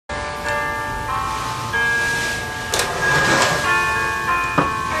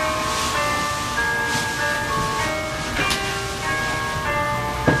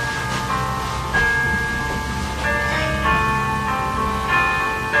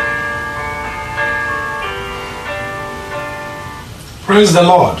Praise the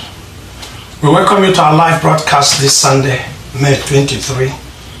Lord. We welcome you to our live broadcast this Sunday, May 23,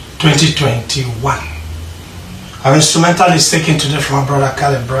 2021. Our instrumental is taken today from our brother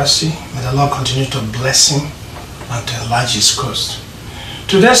Caleb Brassi. May the Lord continue to bless him and to enlarge his coast.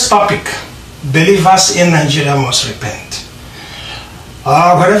 Today's topic, believers in Nigeria must repent.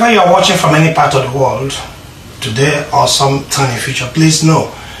 Wherever you are watching from any part of the world, today or some time in the future, please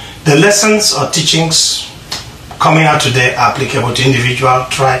know the lessons or teachings coming out today are applicable to individual,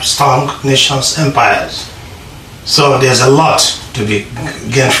 tribes, tongue, nations, empires. So there's a lot to be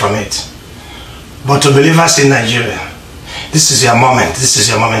gained from it. But to believers in Nigeria, this is your moment. This is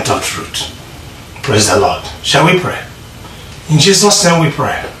your moment of truth. Praise the Lord. Shall we pray? In Jesus' name we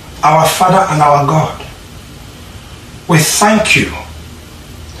pray. Our Father and our God, we thank you.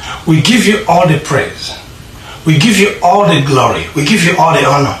 We give you all the praise. We give you all the glory. We give you all the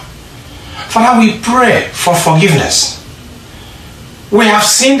honor. Father, we pray for forgiveness. We have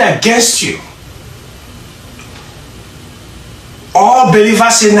sinned against you. All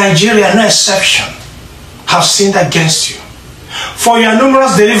believers in Nigeria, no exception, have sinned against you. For your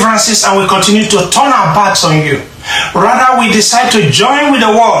numerous deliverances, and we continue to turn our backs on you. Rather, we decide to join with the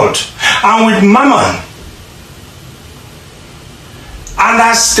world and with Mammon. And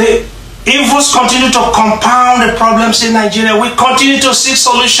as the evils continue to compound the problems in Nigeria, we continue to seek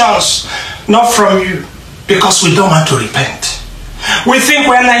solutions, not from you, because we don't want to repent. We think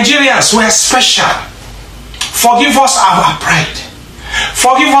we're Nigerians, we're special. Forgive us our pride.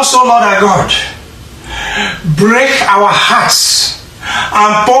 Forgive us, O Lord our God. Break our hearts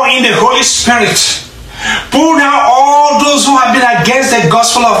and pour in the Holy Spirit. Pull down all those who have been against the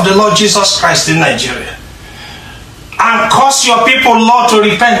gospel of the Lord Jesus Christ in Nigeria. And cause your people, Lord, to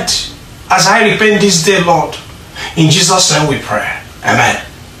repent. As I repent this day, Lord. In Jesus' name we pray. Amen.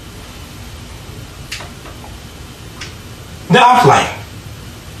 The outline.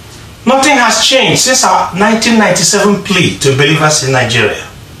 Nothing has changed since our 1997 plea to believers in Nigeria.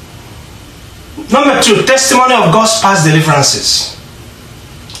 Number 2, testimony of God's past deliverances.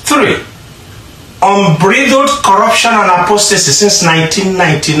 3, unbridled corruption and apostasy since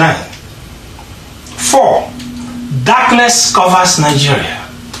 1999. 4, darkness covers Nigeria.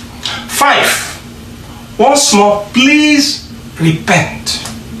 5, once more, please repent.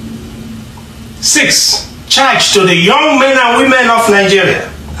 6, charge to the young men and women of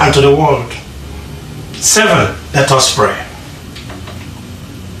Nigeria and to the world. 7, let us pray.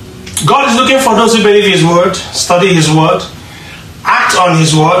 God is looking for those who believe His word, study His word, act on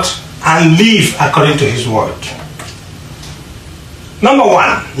His word, and live according to His word. Number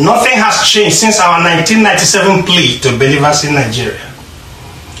 1, nothing has changed since our 1997 plea to believers in Nigeria.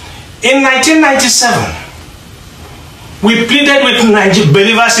 In 1997, we pleaded with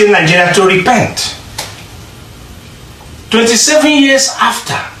believers in Nigeria to repent. 27 years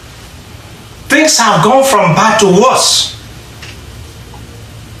after, things have gone from bad to worse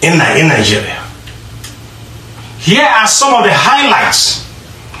in Nigeria. Here are some of the highlights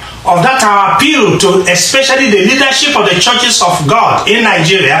of that our appeal to especially the leadership of the churches of God in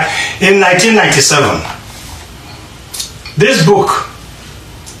Nigeria in 1997. This book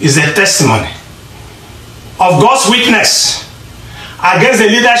is a testimony of God's witness against the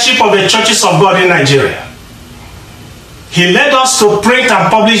leadership of the churches of God in Nigeria. He led us to print and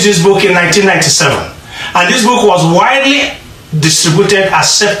publish this book in 1997. And this book was widely distributed,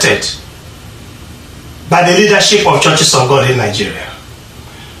 accepted by the leadership of churches of God in Nigeria.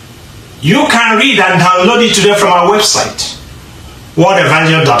 You can read and download it today from our website,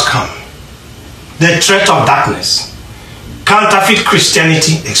 wordevangel.com. The Threat of Darkness. Counterfeit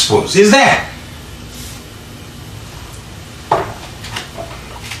Christianity Exposed. Is there.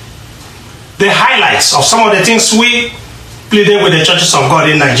 The highlights of some of the things we pleaded with the churches of God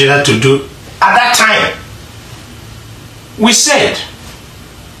in Nigeria to do at that time. We said,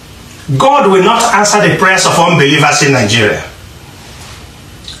 God will not answer the prayers of unbelievers in Nigeria.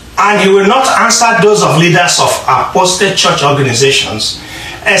 And He will not answer those of leaders of apostate church organizations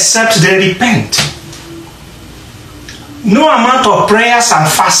except they repent. No amount of prayers and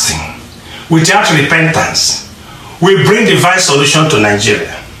fasting without repentance will bring divine solution to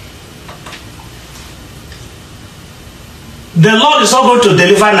Nigeria. The Lord is not going to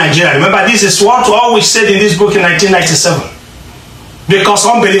deliver Nigeria. Remember, this is what we always said in this book in 1997. Because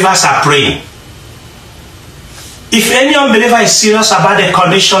unbelievers are praying. If any unbeliever is serious about the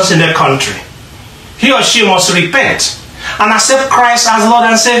conditions in the country, he or she must repent and accept Christ as Lord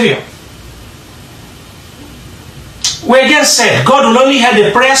and Savior. We again said, God will only hear the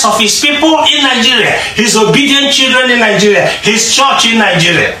prayers of His people in Nigeria, His obedient children in Nigeria, His church in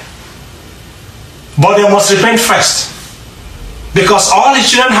Nigeria. But they must repent first. because all his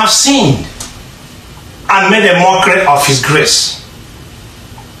children have sinned and made a mockery of his grace.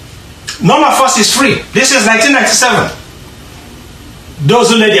 None of us is free. This is 1997. Those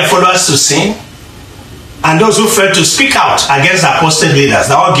who led their followers to sin and those who failed to speak out against the apostate leaders,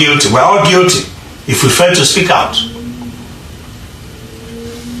 they're all guilty. We're all guilty if we fail to speak out.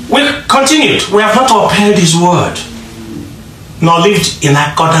 We continued. We have not upheld his word, nor lived in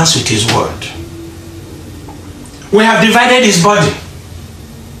accordance with his word. We have divided his body.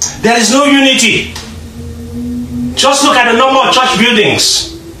 There is no unity. Just look at the number of church buildings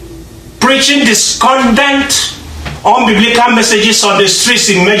preaching discordant, unbiblical messages on the streets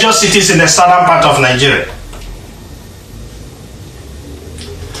in major cities in the southern part of Nigeria.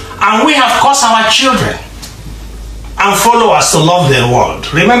 And we have caused our children and followers to love the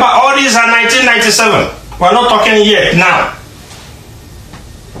world. Remember, all these are 1997. We're not talking yet now.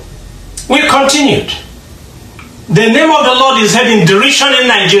 We continued. The name of the Lord is held in derision in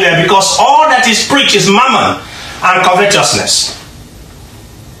Nigeria because all that is preached is mammon and covetousness.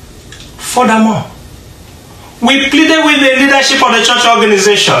 Furthermore, we pleaded with the leadership of the church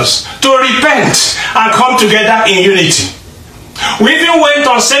organizations to repent and come together in unity. We even went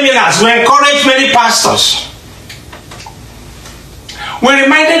on seminars. We encouraged many pastors. We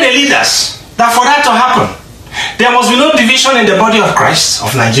reminded the leaders that for that to happen, there must be no division in the body of Christ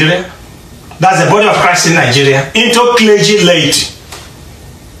of Nigeria. That's the body of Christ in Nigeria, into clergy laity.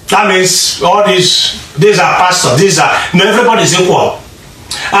 That means all these are pastors, everybody is equal.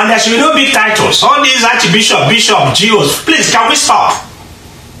 And there should be no big titles. All these archbishop, bishop, GOs, please, can we stop?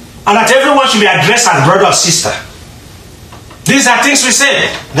 And that everyone should be addressed as brother or sister. These are things we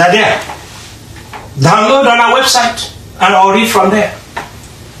said. They're there. Download on our website and I'll read from there.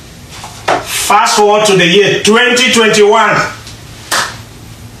 Fast forward to the year 2021.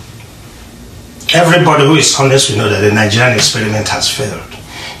 Everybody who is honest will know that the Nigerian experiment has failed.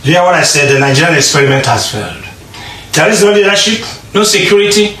 Do you hear what I said? The Nigerian experiment has failed. There is no leadership, no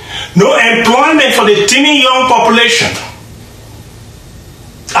security, no employment for the teeming young population.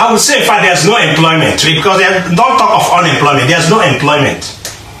 I would say, in fact, there's no employment because don't talk of unemployment. There's no employment.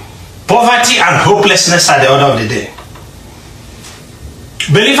 Poverty and hopelessness are the order of the day.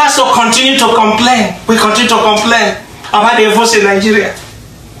 Believers will continue to complain. We continue to complain about the evils in Nigeria.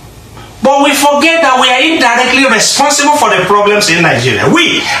 But we forget that we are indirectly responsible for the problems in Nigeria.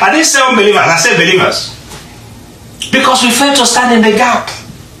 I didn't say unbelievers, I said believers. Because we fail to stand in the gap.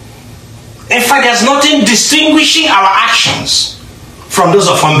 In fact, there's nothing distinguishing our actions from those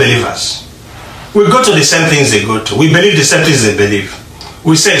of unbelievers. We go to the same things they go to. We believe the same things they believe.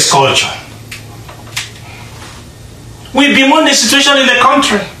 We say it's culture. We bemoan the situation in the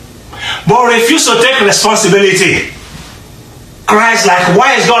country, but refuse to take responsibility. Cries like,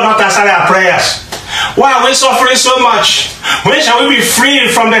 why is God not answering our prayers? Why are we suffering so much? When shall we be free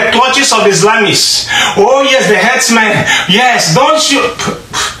from the clutches of the Islamists? Oh yes, the headsmen. Yes, don't you...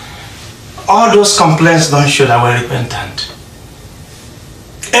 All those complaints don't show that we're repentant.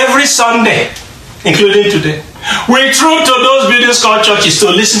 Every Sunday, including today, we troop to those buildings called churches to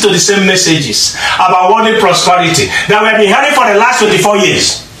listen to the same messages about worldly prosperity that we have been hearing for the last 24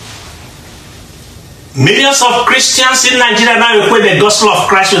 years. Millions of Christians in Nigeria now equate the gospel of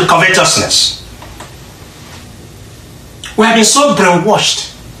Christ with covetousness. We have been so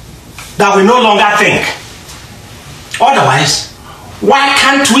brainwashed that we no longer think. Otherwise, why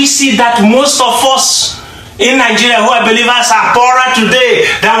can't we see that most of us in Nigeria who are believers are poorer today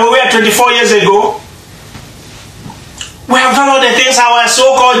than we were 24 years ago? We have done all the things our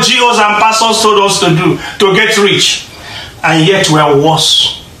so-called GOs and pastors told us to do to get rich, and yet we are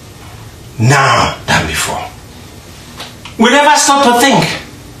worse now than before. We never stop to think,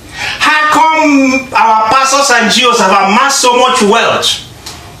 how come our pastors and GOs have amassed so much wealth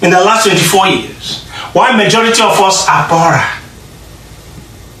in the last 24 years while majority of us are poorer?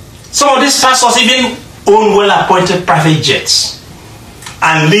 Some of these pastors even own well-appointed private jets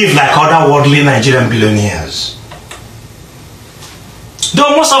and live like other worldly Nigerian billionaires.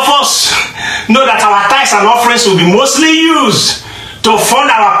 Though most of us know that our tithes and offerings will be mostly used to fund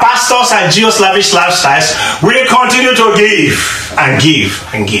our pastors and GOs' lavish lifestyles, we continue to give and give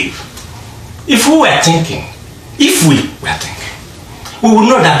and give. If we were thinking, we would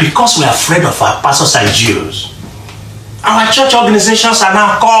know that because we are afraid of our pastors and GOs, our church organizations are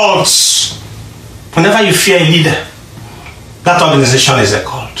now cults. Whenever you fear a leader, that organization is a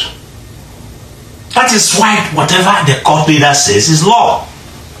cult. That is why whatever the cult leader says is law.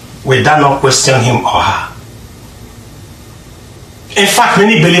 We dare not question him or her. In fact,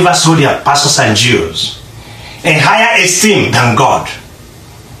 many believers hold their pastors and GOs in higher esteem than God.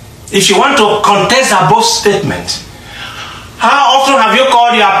 If you want to contest above statement, How often have you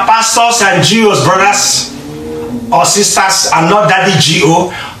called your pastors and GOs brothers or sisters and not daddy GO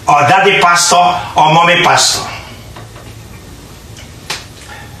or daddy pastor or mommy pastor?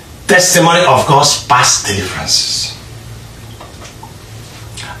 Testimony of God's past deliverances.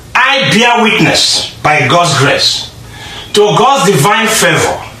 I bear witness by God's grace to God's divine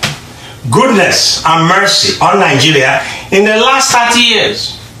favor, goodness and mercy on Nigeria in the last 30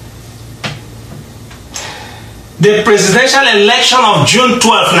 years. The presidential election of June 12,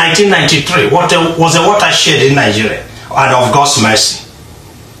 1993 was a watershed in Nigeria and of God's mercy.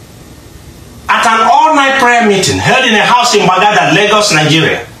 At an all-night prayer meeting held in a house in Bagada, Lagos,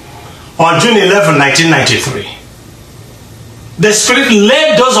 Nigeria on June 11, 1993, the Spirit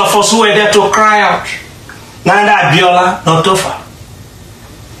led those of us who were there to cry out, neither Abiola nor Tofa.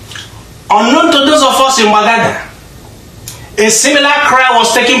 Unknown to those of us in Bagada, a similar cry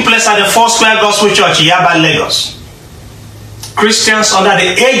was taking place at the Foursquare Gospel Church, Yaba, Lagos. Christians under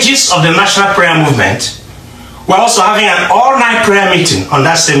the aegis of the National Prayer Movement were also having an all-night prayer meeting on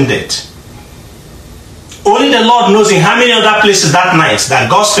that same date. Only the Lord knows in how many other places that night that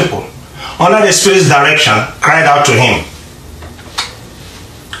God's people, under the Spirit's direction, cried out to Him.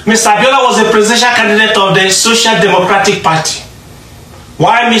 Mr. Abiola was the presidential candidate of the Social Democratic Party,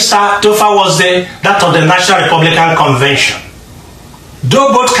 while Mr. Tofa was that of the National Republican Convention.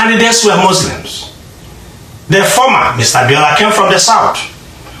 Though both candidates were Muslims, the former, Mr. Abiola, came from the south,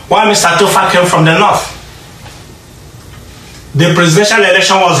 while Mr. Tofa came from the north. The presidential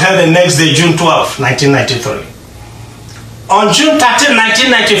election was held the next day, June 12, 1993. On June 13,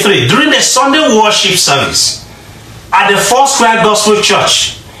 1993, during the Sunday worship service at the Foursquare Gospel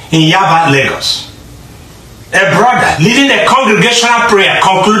Church in Yaba, Lagos, a brother leading a congregational prayer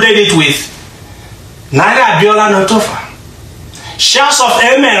concluded it with, neither Abiola nor Tofa. Shouts of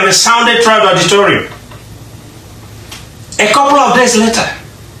amen resounded throughout the auditorium. A couple of days later,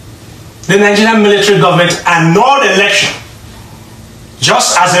 the Nigerian military government annulled the election,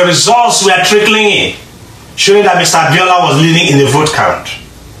 just as the results were trickling in, showing that Mr. Abiola was leading in the vote count.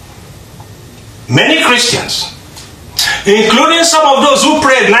 Many Christians, including some of those who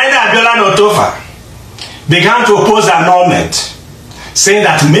prayed neither Abiola nor Tofa, began to oppose the annulment, saying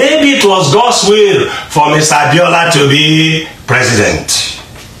that maybe it was God's will for Mr. Abiola to be president.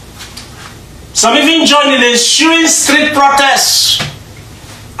 Some even joined in the ensuing street protests.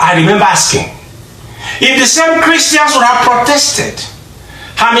 I remember asking, if the same Christians would have protested,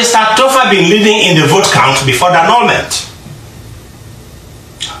 had Mr. Tofa been leading in the vote count before the annulment?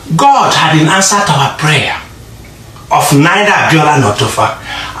 God had in answer to our prayer of neither Abiola nor Tofa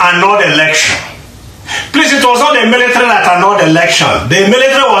annulled the election. Please, it was not the military that annulled the election. The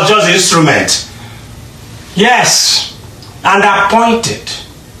military was just the instrument. Yes, and appointed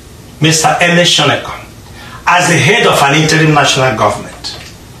Mr. Ernest Shonekan as the head of an interim national government.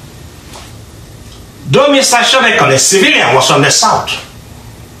 Though Mr. Shonekan, a civilian, was from the south,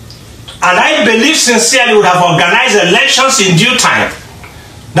 and I believe sincerely would have organized elections in due time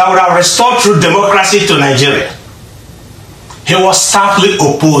that would have restored true democracy to Nigeria, he was stoutly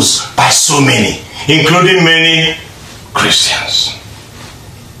opposed by so many, including many Christians.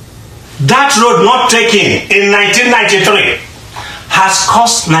 That road not taken in 1993 has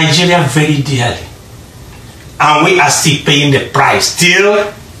cost Nigeria very dearly, and we are still paying the price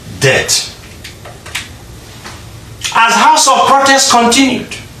till death. As house of protest continued,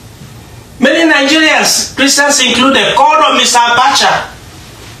 many Nigerians, Christians included, called on Mr. Abacha,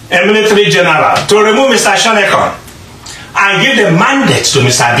 a military general, to remove Mr. Shonekan and give the mandate to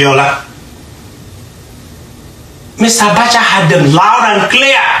Mr. Abiola. Mr. Abacha had them loud and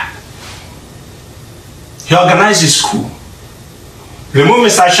clear. He organized his coup, removed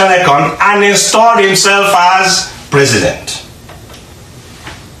Mr. Shonekan, and installed himself as president.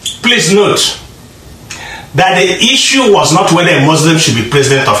 Please note that the issue was not whether a Muslim should be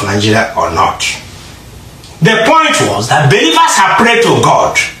president of Nigeria or not. The point was that believers had prayed to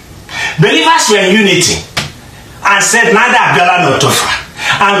God. Believers were in unity and said neither Abiola nor Tofa.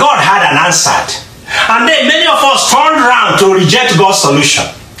 And God had an answer. And then many of us turned around to reject God's solution.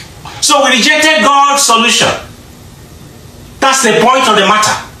 So we rejected God's solution. That's the point of the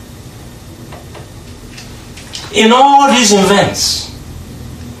matter. In all these events,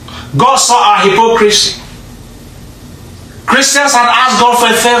 God saw our hypocrisy. Christians had asked God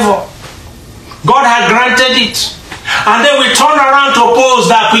for a favor. God had granted it. And then we turned around to oppose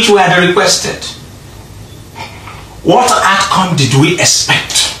that which we had requested. What outcome did we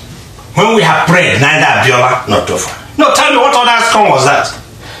expect when we had prayed neither Abiola nor Tofa? No, tell me, what other outcome was that?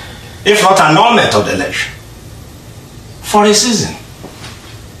 If not annulment of the election. For a season,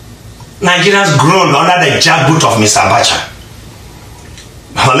 Nigerians groaned under the jackboot of Mr. Abacha.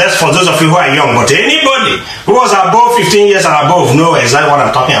 Unless for those of you who are young, but anybody who was above 15 years and above know exactly what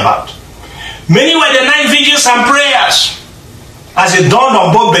I'm talking about. Many were the night vigils and prayers as it dawned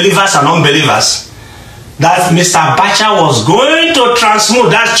on both believers and unbelievers that Mr. Abacha was going to transmute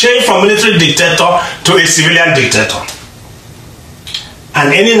that change from military dictator to a civilian dictator.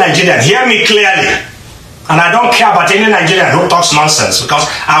 And any Nigerian, hear me clearly, and I don't care about any Nigerian who talks nonsense, because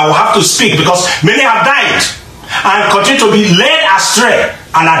I will have to speak, because many have died and continue to be led astray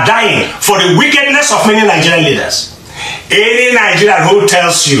and are dying for the wickedness of many Nigerian leaders. Any Nigerian who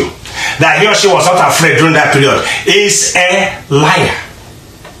tells you that he or she was not afraid during that period is a liar.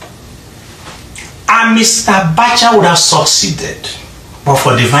 And Mr. Abacha would have succeeded but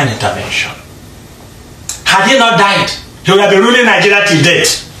for divine intervention. Had he not died, he would have been ruling Nigeria till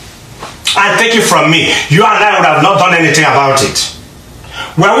date. And take it from me, you and I would have not done anything about it.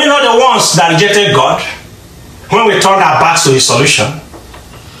 Were we not the ones that rejected God when we turned our backs to his solution?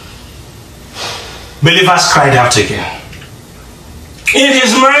 Believers cried out again. In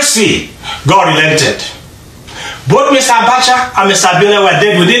his mercy, God relented. Both Mr. Abacha and Mr. Abiola were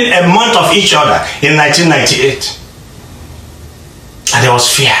dead within a month of each other in 1998. And there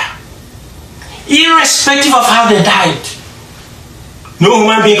was fear. Irrespective of how they died, no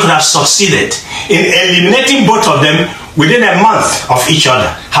human being could have succeeded in eliminating both of them within a month of each other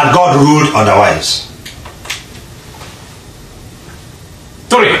had God ruled otherwise.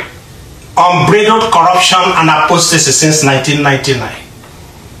 3. Unbridled corruption and apostasy since 1999.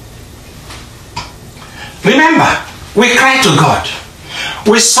 Remember, we cried to God.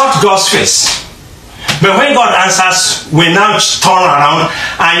 We sought God's face. But when God answers, we now turn around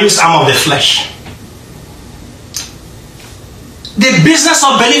and use arm of the flesh. The business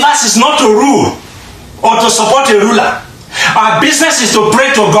of believers is not to rule or to support a ruler. Our business is to pray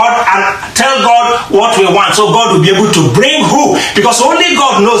to God and tell God what we want, so God will be able to bring who? Because only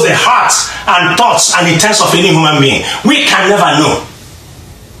God knows the hearts and thoughts and intents of any human being. We can never know.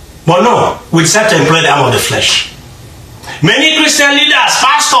 But no, we decide to employ the arm of the flesh. Many Christian leaders,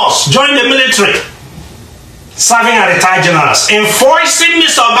 pastors, join the military, serving as retired generals, enforcing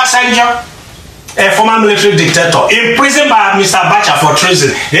Mr. Obasanjo, a former military dictator, imprisoned by Mr. Abacha for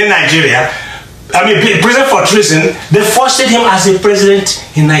treason in Nigeria. Prison for treason. They foisted him as a president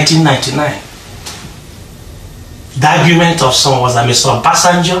in 1999. The argument of some was that Mr.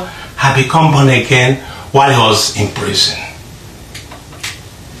 Obasanjo had become born again while he was in prison.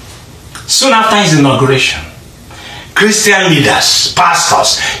 Soon after his inauguration, Christian leaders,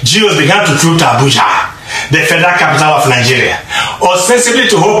 pastors, Jews began to troop to Abuja, the federal capital of Nigeria, ostensibly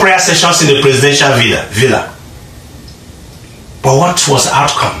to hold prayer sessions in the presidential villa. But what was the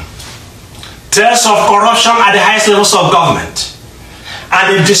outcome? Tales of corruption at the highest levels of government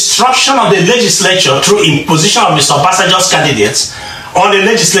and the destruction of the legislature through imposition of Mr. Obasanjo's candidates on the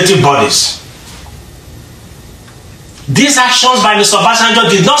legislative bodies. These actions by Mr.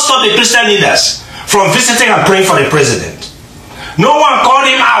 Obasanjo did not stop the Christian leaders from visiting and praying for the president. No one called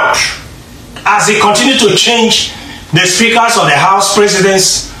him out as he continued to change the speakers of the House,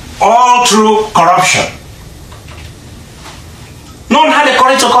 presidents, all through corruption. No one had the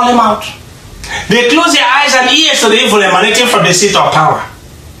courage to call him out. They closed their eyes and ears to the evil emanating from the seat of power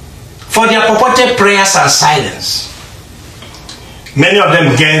for their purported prayers and silence. Many of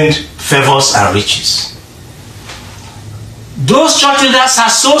them gained favors and riches. Those church leaders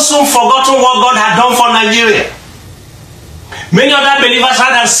have so soon forgotten what God had done for Nigeria. Many other believers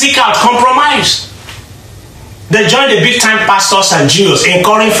rather seek out compromise. They joined the big-time pastors and Jews,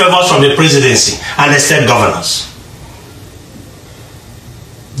 incurring favors from the presidency and the state governors.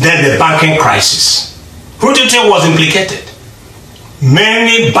 Then the banking crisis. Who do you think was implicated?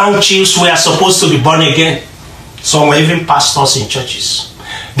 Many bank chiefs were supposed to be born again. Some were even pastors in churches.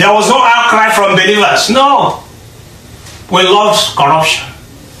 There was no outcry from believers. No. We loved corruption.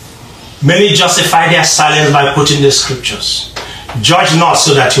 Many justified their silence by quoting the scriptures. Judge not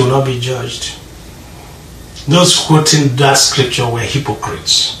so that you will not be judged. Those quoting that scripture were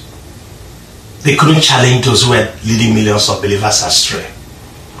hypocrites. They couldn't challenge those who were leading millions of believers astray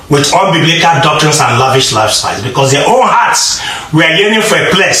with unbiblical doctrines and lavish lifestyles, because their own hearts were yearning for a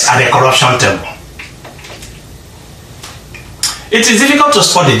place at the corruption table. It is difficult to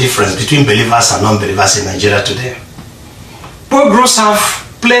spot the difference between believers and non-believers in Nigeria today. Both groups have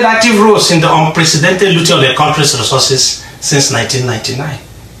played active roles in the unprecedented looting of the country's resources since 1999.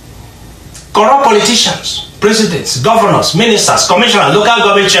 Corrupt politicians, presidents, governors, ministers, commissioners, local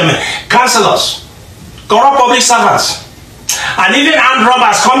government chairmen, councillors, corrupt public servants, and even armed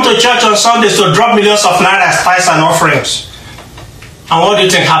robbers come to church on Sundays to drop millions of naira as tithes and offerings. And what do you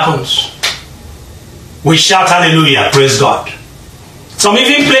think happens? We shout hallelujah, praise God. Some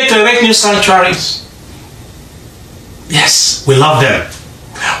even play to erect new sanctuaries. Yes, we love them.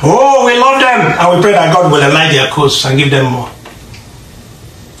 Oh, we love them. And we pray that God will enlighten their cause and give them more.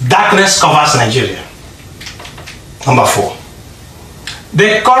 Darkness covers Nigeria. Number 4.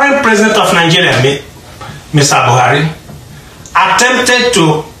 The current president of Nigeria, Mr. Buhari, attempted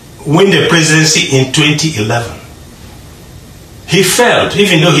to win the presidency in 2011. He failed,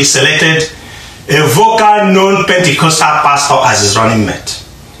 even though he selected a vocal known Pentecostal pastor as his running mate.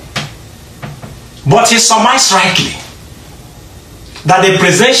 But he surmised rightly that the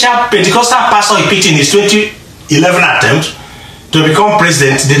presidential Pentecostal pastor he picked in his 2011 attempt to become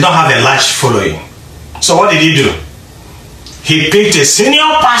president did not have a large following. So what did he do? He picked a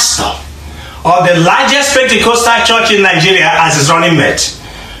senior pastor of the largest Pentecostal church in Nigeria as his running mate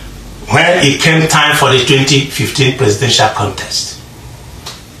when it came time for the 2015 presidential contest.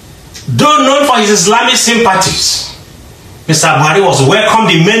 Though known for his Islamic sympathies, Mr. Buhari was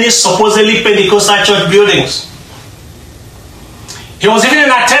welcomed in many supposedly Pentecostal church buildings. He was even in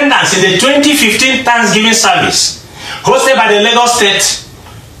attendance in the 2015 Thanksgiving service hosted by the Lagos State,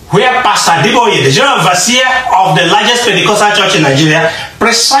 where Pastor Adeboye, the general overseer of the largest Pentecostal church in Nigeria,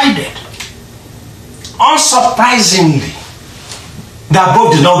 presided. Unsurprisingly, that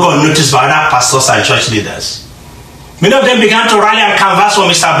both did not go unnoticed by other pastors and church leaders. Many of them began to rally and canvass for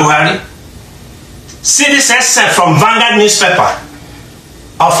Mr. Buhari. See this excerpt from Vanguard newspaper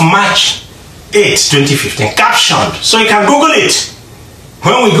of March 8, 2015, captioned, so you can Google it.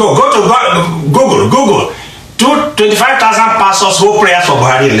 When we go to Google 25,000 pastors hold prayers for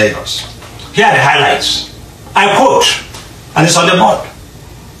Buhari in Lagos. Here are the highlights. I quote, and it's on the board.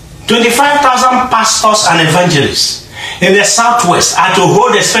 25,000 pastors and evangelists in the Southwest are to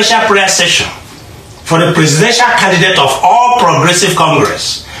hold a special prayer session for the presidential candidate of All Progressive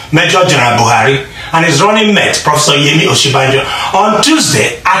Congress, Major General Buhari, and his running mate, Professor Yemi Osinbajo, on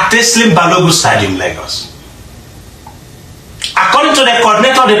Tuesday at Teslim Balogun Stadium, Lagos. According to the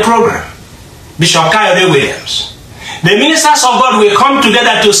coordinator of the program, Bishop Kayode Williams, the ministers of God will come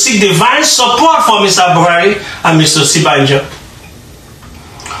together to seek divine support for Mr. Buhari and Mr. Osinbajo.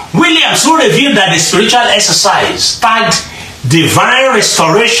 Williams, who revealed that the spiritual exercise tagged Divine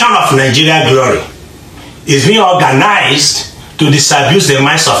Restoration of Nigeria Glory is being organized to disabuse the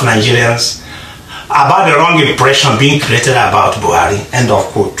minds of Nigerians about the wrong impression being created about Buhari. End of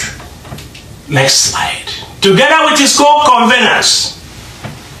quote. Next slide. Together with his co-conveners,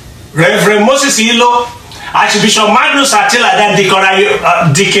 Reverend Moses Ilo, Archbishop Magnus Attila, and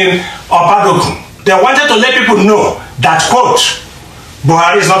Deacon Opadoku, they wanted to let people know that, quote,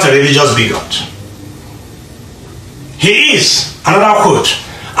 Buhari is not a religious bigot. He is, another quote,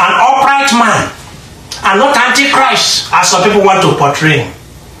 an upright man and not antichrist, as some people want to portray him.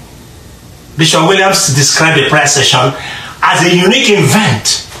 Bishop Williams described the prayer session as a unique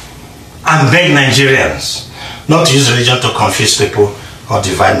event and begged Nigerians not to use religion to confuse people or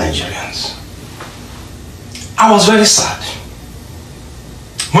divide Nigerians. I was very sad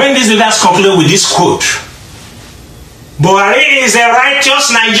when these leaders concluded with this quote: Buhari is a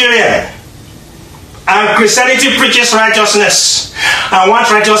righteous Nigerian, and Christianity preaches righteousness and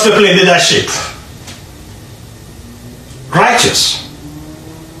wants righteous people in leadership. Righteous.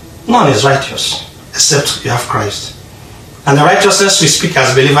 None is righteous except you have Christ. And the righteousness we speak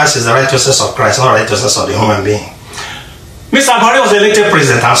as believers is the righteousness of Christ, not the righteousness of the human being. Mr. Buhari was elected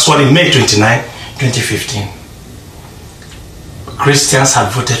president and sworn in May 29, 2015. Christians had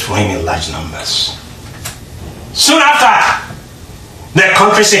voted for him in large numbers. Soon after, the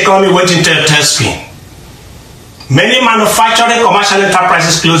country's economy went into a tailspin. Many manufacturing commercial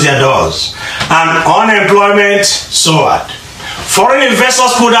enterprises closed their doors and unemployment soared. Foreign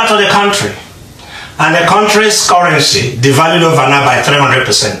investors pulled out of the country and the country's currency devalued overnight by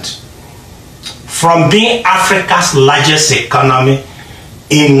 300%. From being Africa's largest economy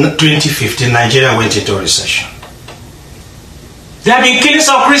in 2015, Nigeria went into recession. There have been killings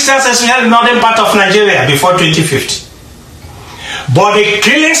of Christians, especially in the northern part of Nigeria, before 2015. But the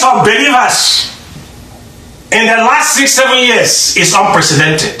killings of believers in the last 6-7 years is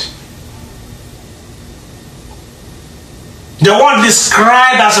unprecedented. The one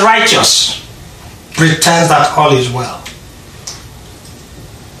described as righteous pretends that all is well.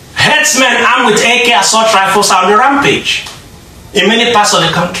 Headsmen armed with AK assault rifles are on the rampage in many parts of the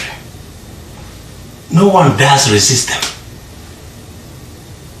country. No one dares resist them,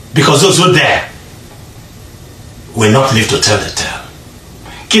 because those who dare will not live to tell the tale.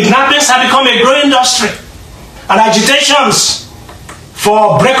 Kidnappings have become a growing industry, and agitations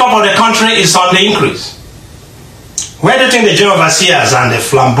for breakup of the country is on the increase. Where do you think the general overseers and the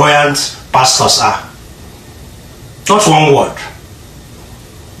flamboyant pastors are? Not one word.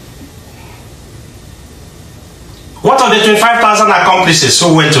 What of the 25,000 accomplices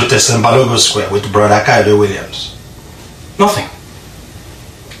who went to Tesembalogo Square with Brother Kyle Williams? Nothing.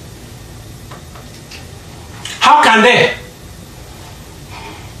 How can they?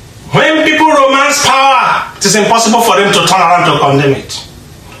 When people romance power, it is impossible for them to turn around to condemn it.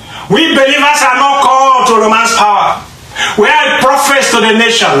 We believers are not called to romance power. We are prophets to the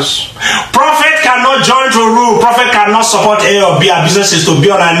nations. Prophet cannot join to rule. Prophet cannot support A or B. Our business is to be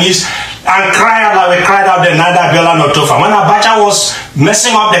on our knees and cry out like we cried out then, neither Abiola nor Tofa. When Abacha was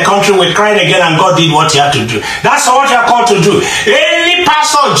messing up the country, we cried again and God did what he had to do. That's what you are called to do. Any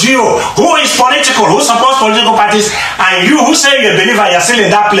pastor, Geo, who is political, who supports political parties, and you who say you're a believer, you're still in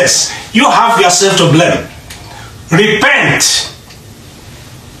that place, you have yourself to blame. Repent.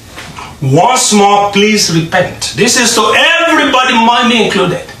 Once more, please repent. This is to everybody, money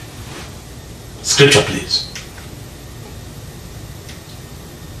included. Scripture, please.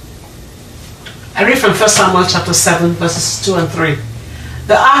 I read from 1 Samuel chapter 7, verses 2 and 3.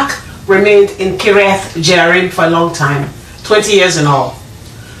 The ark remained in Kiriath Jearim for a long time, 20 years in all.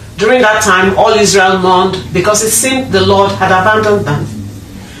 During that time, all Israel mourned because it seemed the Lord had abandoned them.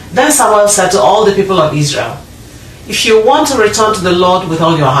 Then Samuel said to all the people of Israel, if you want to return to the Lord with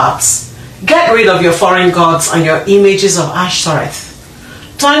all your hearts, get rid of your foreign gods and your images of Ashtoreth.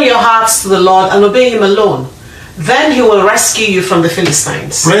 Turn your hearts to the Lord and obey him alone. Then he will rescue you from the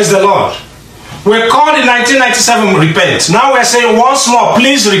Philistines. Praise the Lord. We're called in 1997, repent. Now we're saying once more,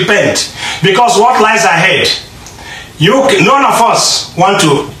 please repent. Because what lies ahead, none of us want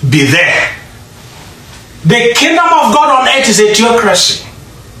to be there. The kingdom of God on earth is a theocracy.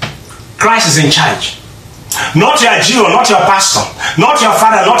 Christ is in charge. Not your Jew, not your pastor, not your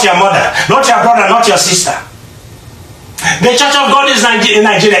father, not your mother, not your brother, not your sister. The Church of God in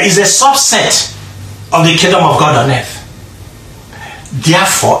Nigeria is a subset of the kingdom of God on earth.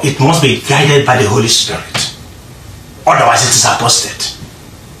 Therefore, it must be guided by the Holy Spirit. Otherwise, it is apostate.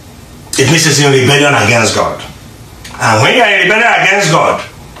 It means it's in rebellion against God. And when you are in rebellion against God,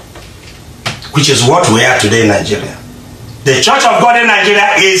 which is what we are today in Nigeria, the Church of God in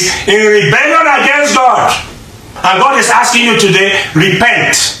Nigeria is in rebellion against God. And God is asking you today,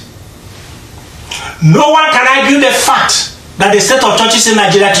 repent. No one can argue the fact that the state of churches in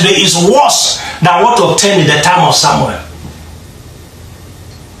Nigeria today is worse than what obtained in the time of Samuel.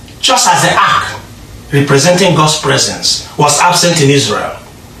 Just as the ark, representing God's presence, was absent in Israel,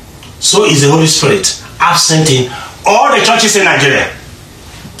 so is the Holy Spirit absent in all the churches in Nigeria.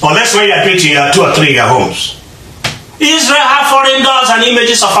 Unless when you are preaching, you have 2 or 3 in your homes. Israel have foreign gods and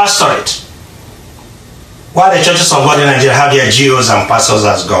images of Ashtoreth, while the churches of God in Nigeria have their geos and pastors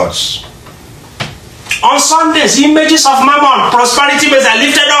as gods. On Sundays, images of Mammon, prosperity base are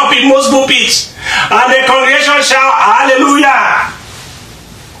lifted up in most pulpits, and the congregation shout, hallelujah.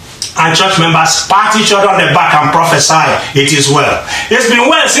 And church members pat each other on the back and prophesy, it is well. It's been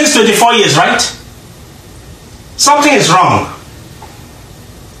well since 24 years, right? Something is wrong.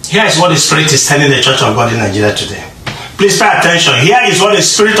 Here is what the Spirit is telling the Church of God in Nigeria today. Please pay attention. Here is what the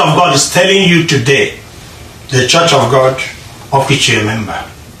Spirit of God is telling you today. The Church of God of which you are a member.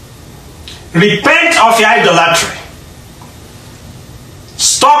 Repent of your idolatry.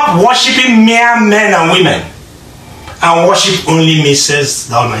 Stop worshipping mere men and women and worship only me, says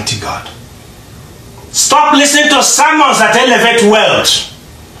the Almighty God. Stop listening to sermons that elevate wealth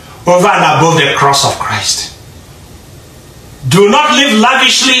over and above the cross of Christ. Do not live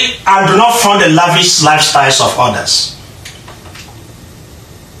lavishly and do not fund the lavish lifestyles of others.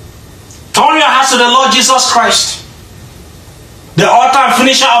 Turn your hearts to the Lord Jesus Christ, the author and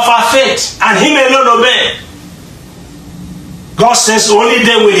finisher of our faith, and him alone obey. God says only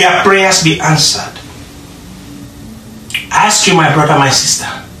then will your prayers be answered. I ask you, my brother, my sister,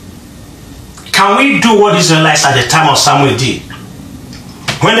 can we do what the Israelites at the time of Samuel did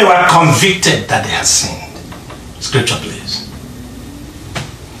when they were convicted that they had sinned? Scripture, please.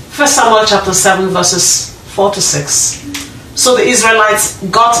 1 Samuel chapter 7, verses 4 to 6. So the Israelites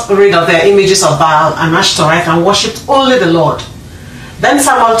got rid of their images of Baal and Ashtoreth and worshipped only the Lord. Then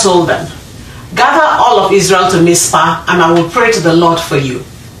Samuel told them, gather all of Israel to Mizpah, and I will pray to the Lord for you.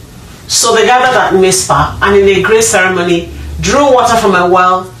 So they gathered at Mizpah, and in a great ceremony drew water from a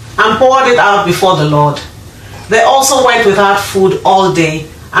well and poured it out before the Lord. They also went without food all day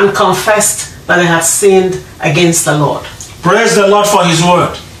and confessed that they had sinned against the Lord. Praise the Lord for his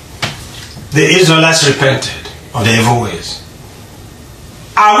word. The Israelites repented of their evil ways.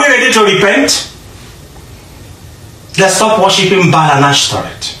 Are we ready to repent? Let's stop worshipping Baal and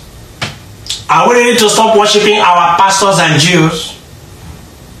Ashtoreth. Are we ready to stop worshipping our pastors and Jews?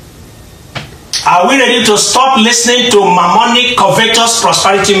 Are we ready to stop listening to mammonic, covetous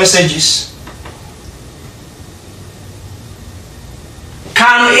prosperity messages?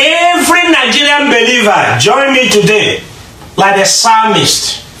 Every Nigerian believer, join me today, like the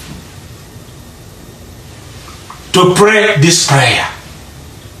psalmist, to pray this prayer.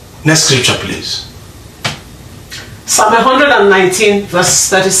 Next scripture, please. Psalm 119, verse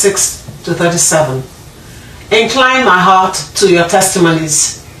 36 to 37. Incline my heart to your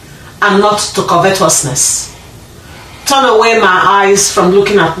testimonies, and not to covetousness. Turn away my eyes from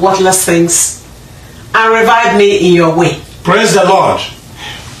looking at worthless things, and revive me in your way. Praise the Lord.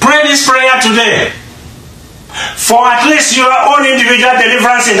 Pray this prayer today, for at least your own individual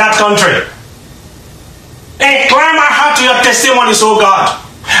deliverance in that country. Incline my heart to your testimonies, O God,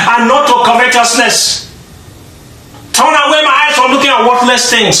 and not to covetousness. Turn away my eyes from looking at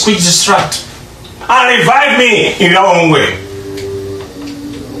worthless things which distract, and revive me in your own way.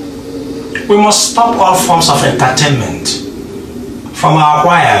 We must stop all forms of entertainment from our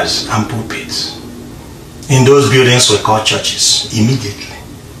choirs and pulpits in those buildings we call churches immediately.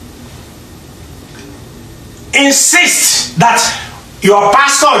 Insist that your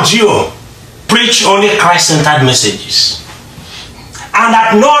pastor or Gio preach only Christ-centered messages, and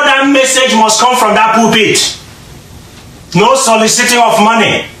that no other message must come from that pulpit. No soliciting of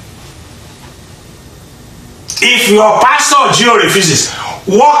money. If your pastor or Gio refuses,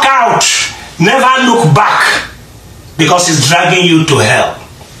 walk out. Never look back, because it's dragging you to hell.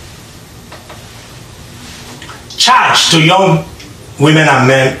 Charge to young women and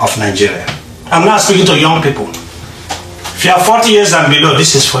men of Nigeria. I'm not speaking to young people. If you are 40 years and below,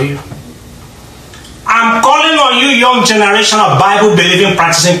 this is for you. I'm calling on you, young generation of Bible-believing,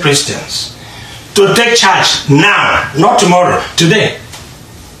 practicing Christians, to take charge now, not tomorrow, today.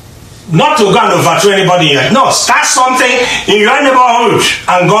 Not to go and overthrow anybody here. No, start something in your neighborhood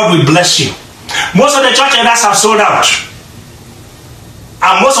and God will bless you. Most of the church elders have sold out.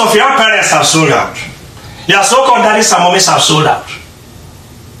 And most of your parents have sold out. Your so-called daddies and mommies have sold out.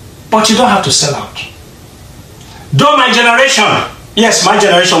 But you don't have to sell out. Though my generation, yes, my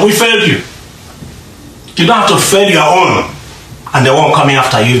generation, we failed you. You don't have to fail your own and the one coming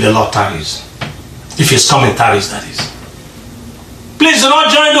after you, the Lord tarries. If he's coming tarries, that is. Please do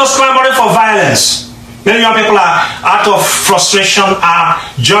not join those clamoring for violence. Many young people are out of frustration, are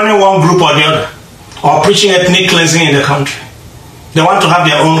joining one group or the other, or preaching ethnic cleansing in the country. They want to have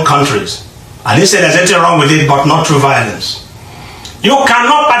their own countries. I didn't say there's anything wrong with it, but not through violence. You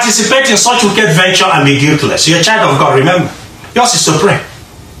cannot participate in such wicked venture and be guiltless. You're a child of God, remember. Yours is to pray.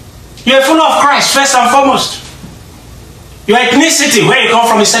 You're full of Christ, first and foremost. Your ethnicity, where you come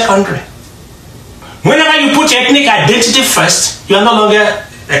from, is secondary. Whenever you put your ethnic identity first, you are no longer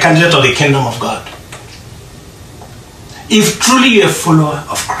a candidate of the kingdom of God. If truly you're a follower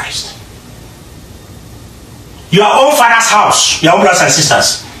of Christ, your own father's house, your own brothers and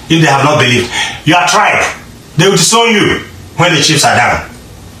sisters, if they have not believed, your tribe, they will disown you when the chiefs are down.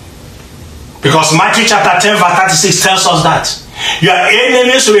 Because Matthew chapter 10 verse 36 tells us that your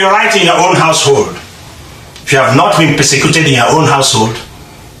enemies will be right in your own household. If you have not been persecuted in your own household,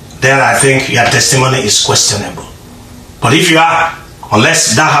 then I think your testimony is questionable. But if you are,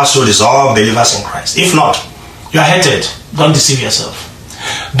 unless that household is all believers in Christ, if not, you are hated. Don't deceive yourself.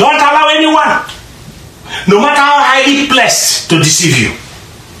 Don't allow anyone, no matter how highly blessed, to deceive you.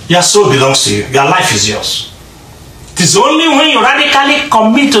 Your soul belongs to you. Your life is yours. It is only when you radically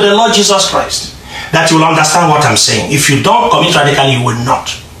commit to the Lord Jesus Christ that you will understand what I'm saying. If you don't commit radically, you will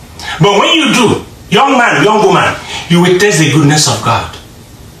not. But when you do, young man, young woman, you will taste the goodness of God.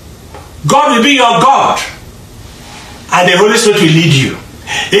 God will be your God, and the Holy Spirit will lead you.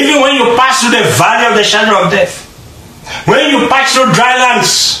 Even when you pass through the valley of the shadow of death, when you pass through dry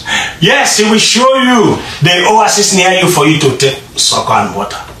lands, yes, He will show you the oasis near you for you to take succor and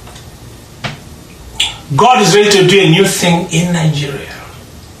water. God is ready to do a new thing in Nigeria.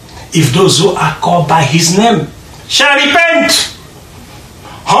 If those who are called by His name shall repent,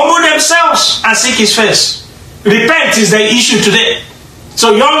 humble themselves and seek His face. Repent is the issue today.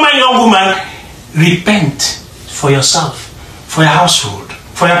 So young man, young woman, repent for yourself, for your household,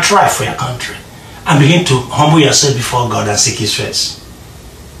 for your tribe, for your country, and begin to humble yourself before God and seek His face.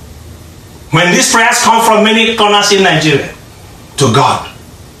 When these prayers come from many corners in Nigeria to God,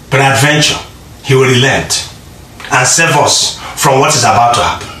 peradventure, He will relent and save us from what is about to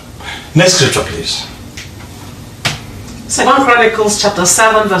happen. Next scripture, please. 2 Chronicles chapter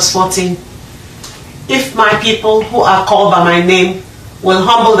 7 verse 14. If my people who are called by my name will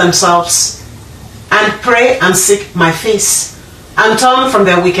humble themselves and pray and seek my face and turn from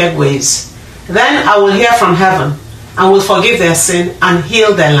their wicked ways, then I will hear from heaven and will forgive their sin and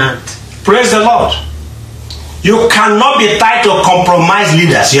heal their land. Praise the Lord. You cannot be tied to compromised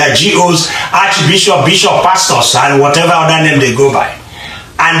leaders. You are GOs, archbishop, bishop, pastors, and whatever other name they go by,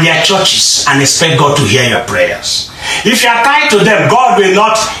 and their churches and expect God to hear your prayers. If you are tied to them, God will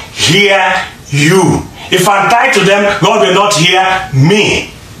not hear you. If I'm tied to them, God will not hear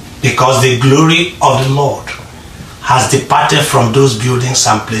me, because the glory of the Lord has departed from those buildings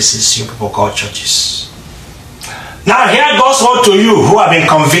and places you people call churches. Now hear God's word to you who have been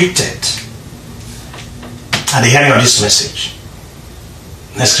convicted at the hearing of this message.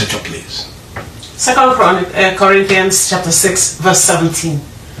 Next scripture, please. 2 Corinthians chapter 6, verse 17.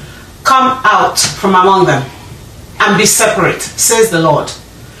 Come out from among them and be separate, says the Lord.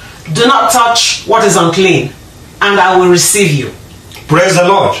 Do not touch what is unclean, and I will receive you. Praise the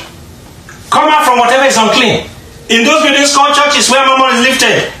Lord. Come out from whatever is unclean. In those buildings called churches where mammon is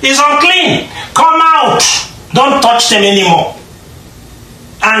lifted, it's unclean. Come out. Don't touch them anymore.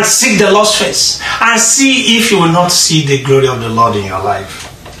 And seek the Lord's face. And see if you will not see the glory of the Lord in your life.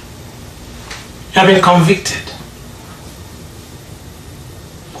 You have been convicted.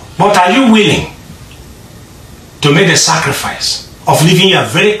 But are you willing to make the sacrifice of leaving your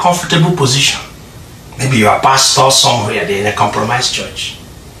very comfortable position? Maybe you are a pastor somewhere in a compromised church.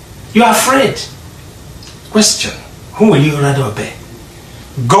 You are afraid. Question: who will you rather obey?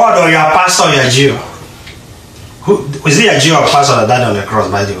 God or your pastor or your Jew? Is it a Jew or pastor that died on the cross,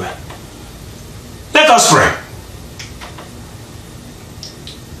 by the way? Let us pray.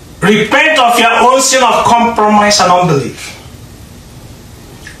 Repent of your own sin of compromise and unbelief.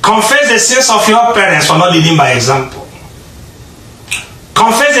 Confess the sins of your parents for not leading by example.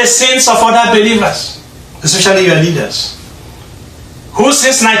 Confess the sins of other believers, especially your leaders, who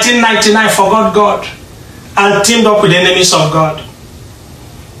since 1999 forgot God and teamed up with enemies of God.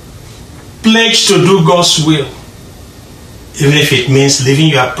 Pledge to do God's will, even if it means leaving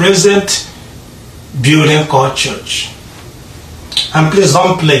your present building called church. And please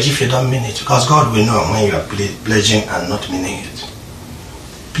don't pledge if you don't mean it, because God will know when you are pledging and not meaning it.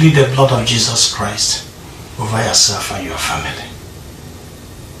 Plead the blood of Jesus Christ over yourself and your family.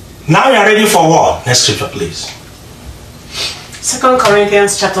 Now you are ready for war. Next scripture, please. 2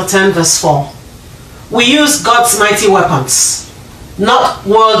 Corinthians chapter 10, verse 4. We use God's mighty weapons, not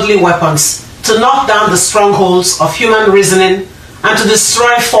worldly weapons, to knock down the strongholds of human reasoning and to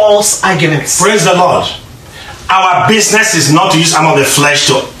destroy false arguments. Praise the Lord. Our business is not to use some of the flesh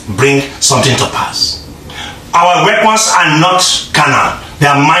to bring something to pass. Our weapons are not carnal. They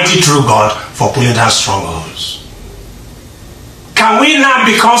are mighty through God for pulling down strongholds. Can we now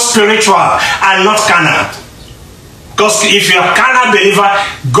become spiritual and not carnal? Because if you're a carnal believer,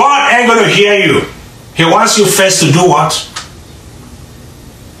 God ain't going to hear you. He wants you first to do what?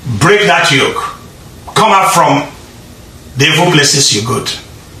 Break that yoke. Come out from the evil places you go to.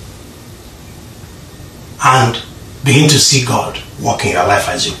 And begin to see God work in your life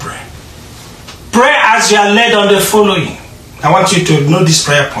as you pray. Pray as you are led on the following. I want you to know these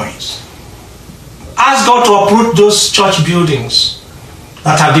prayer points. Ask God to uproot those church buildings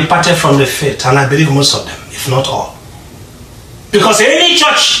that have departed from the faith, and I believe most of them, if not all. Because any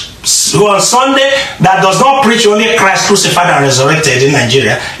church on Sunday that does not preach only Christ crucified and resurrected in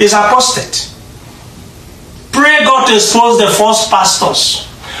Nigeria is apostate. Pray God to expose the false pastors,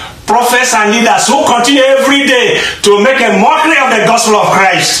 prophets and leaders who continue every day to make a mockery of the gospel of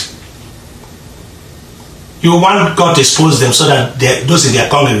Christ. You want God to expose them so that those in their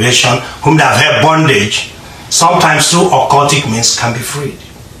congregation whom they have held bondage, sometimes through occultic means, can be freed.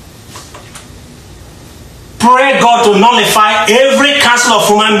 Pray God to nullify every council of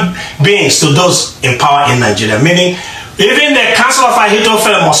human beings to those in power in Nigeria. Meaning, even the council of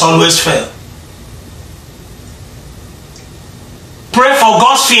Ahithophel must always fail. Pray for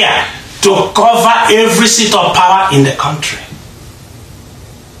God's fear to cover every seat of power in the country.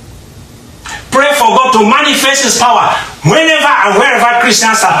 Pray for God to manifest His power whenever and wherever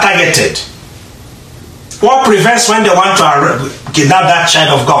Christians are targeted. What prevents when they want to kidnap that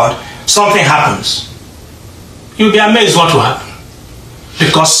child of God, something happens? You'll be amazed what will happen.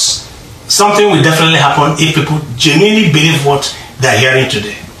 Because something will definitely happen if people genuinely believe what they're hearing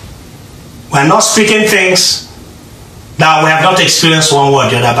today. We're not speaking things that we have not experienced one way or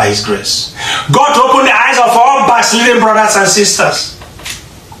the other by His grace. God opened the eyes of all backsliding brothers and sisters.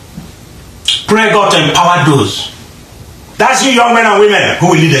 Pray God to empower those. That's you young men and women who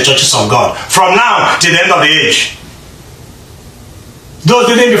will lead the churches of God from now till the end of the age. Those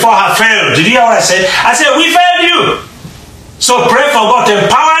leading before have failed. Did you hear what I said? I said, we failed you. So pray for God to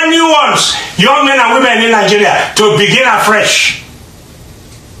empower new ones, young men and women in Nigeria, to begin afresh.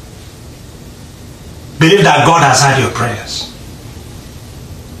 Believe that God has heard your prayers.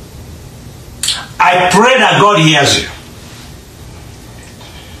 I pray that God hears you.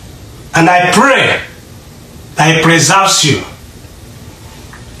 And I pray that He preserves you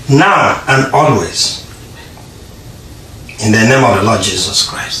now and always. In the name of the Lord Jesus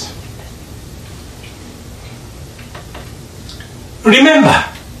Christ. Remember,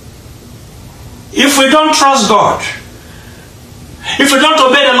 if we don't trust God, if we don't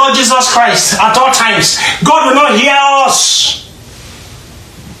obey the Lord Jesus Christ at all times, God will not hear us.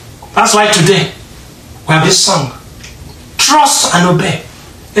 That's why today we have this song, Trust and Obey.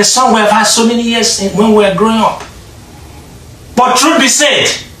 A song we have had so many years when we were growing up. But truth be said,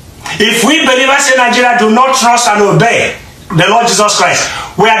 if we believers in Nigeria do not trust and obey the Lord Jesus Christ,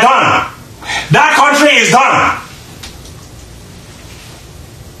 we are done. That country is done.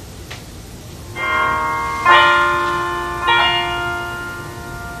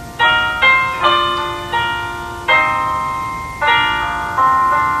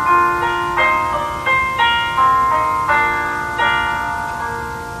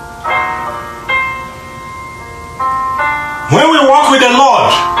 When we walk with the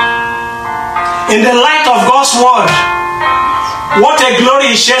Lord in the light of God's word, what a glory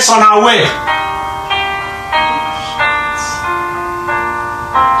He sheds on our way.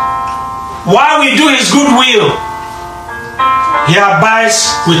 While we do His good will, He abides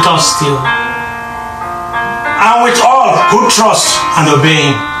with us still, and with all who trust and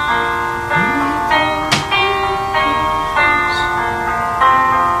obey Him.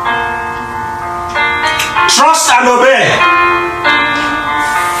 Trust and obey.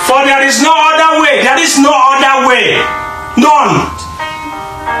 For there is no other way. There is no other way. None.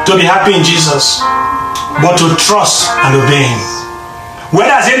 To be happy in Jesus, but to trust and obey Him.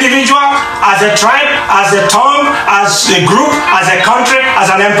 Whether as individual, as a tribe, as a tongue, as a group, as a country, as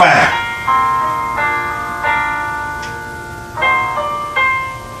an empire.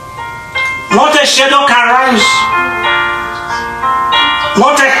 Not a shadow can rise.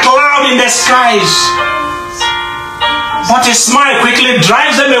 Not a cloud in the skies. But a smile quickly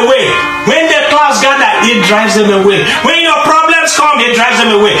drives them away. When the clouds gather, it drives them away. When your problems come, it drives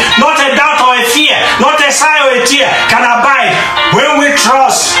them away. Not a doubt or a fear, not a sigh or a tear can abide when we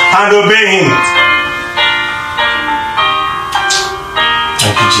trust and obey Him.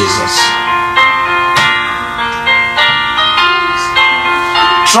 Thank you, Jesus.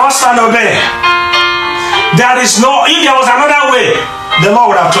 Trust and obey. There is no, if there was another way, the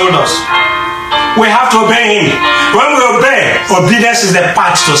Lord would have told us. We have to obey Him. When we obey, obedience is the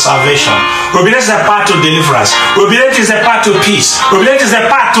path to salvation. Obedience is the path to deliverance. Obedience is the path to peace. Obedience is the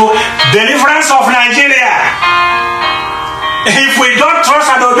path to deliverance of Nigeria. If we don't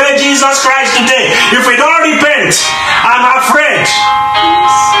trust and obey Jesus Christ today, if we don't repent, I'm afraid.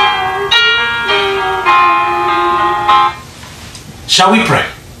 Shall we pray?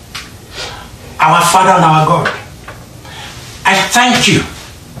 Our Father and our God, I thank You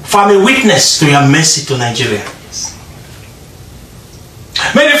for I'm a witness to Your mercy to Nigeria.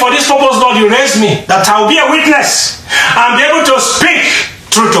 Maybe for this purpose, Lord, You raised me, that I will be a witness and be able to speak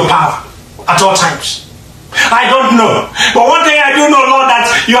truth to power at all times. I don't know. But one thing I do know, Lord, that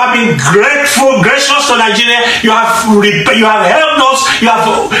You have been grateful, gracious to Nigeria. You have helped us. You have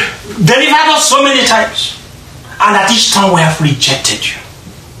delivered us so many times. And at each time we have rejected You.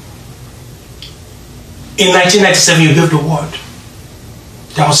 In 1997, You gave the word.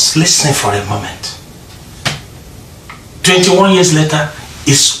 I was listening for a moment. 21 years later,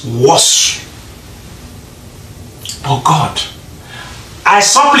 it's worse. Oh God, I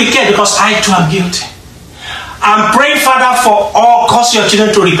supplicate because I too am guilty. I'm praying, Father, for all. Cause Your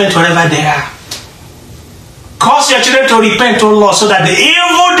children to repent wherever they are. Cause Your children to repent, oh Lord, so that the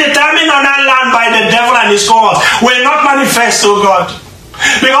evil determined on our land by the devil and his cohorts will not manifest, oh God.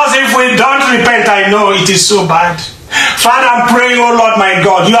 Because if we don't repent, I know it is so bad. Father, I'm praying, oh Lord my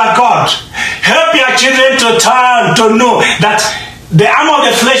God, You are God. Help Your children to turn, to know that the arm of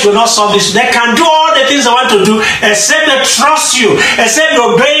the flesh will not solve this. They can do all the things they want to do except they trust You, except they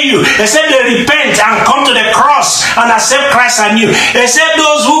obey You, except they repent and come to the cross and accept Christ anew, except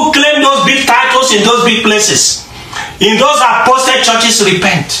those who claim those big titles in those big places. In those apostate churches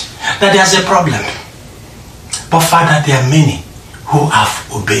repent that there's a problem. But Father, there are many who have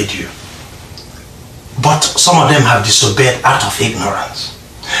obeyed You. But some of them have disobeyed out of ignorance.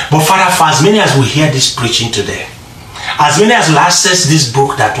 But Father, for as many as we hear this preaching today, as many as will access this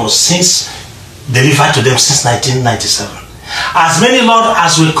book that was since delivered to them since 1997, as many, Lord,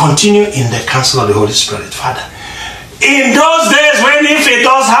 as will continue in the counsel of the Holy Spirit, Father, in those days when if it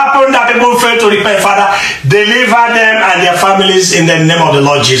does happen that people fail to repent, Father, deliver them and their families in the name of the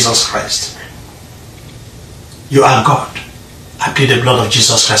Lord Jesus Christ. You are God. I plead the blood of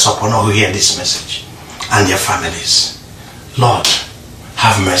Jesus Christ upon all who hear this message and their families. Lord,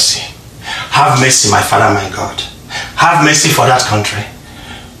 have mercy. Have mercy, my Father, my God. Have mercy for that country.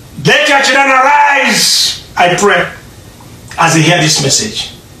 Let your children arise, I pray, as they hear this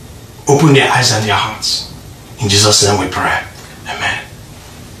message. Open their eyes and their hearts. In Jesus' name we pray. Amen.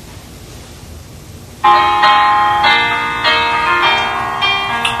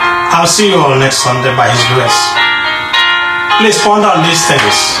 I'll see you all next Sunday by His grace. Please ponder on these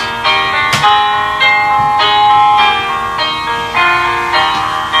things.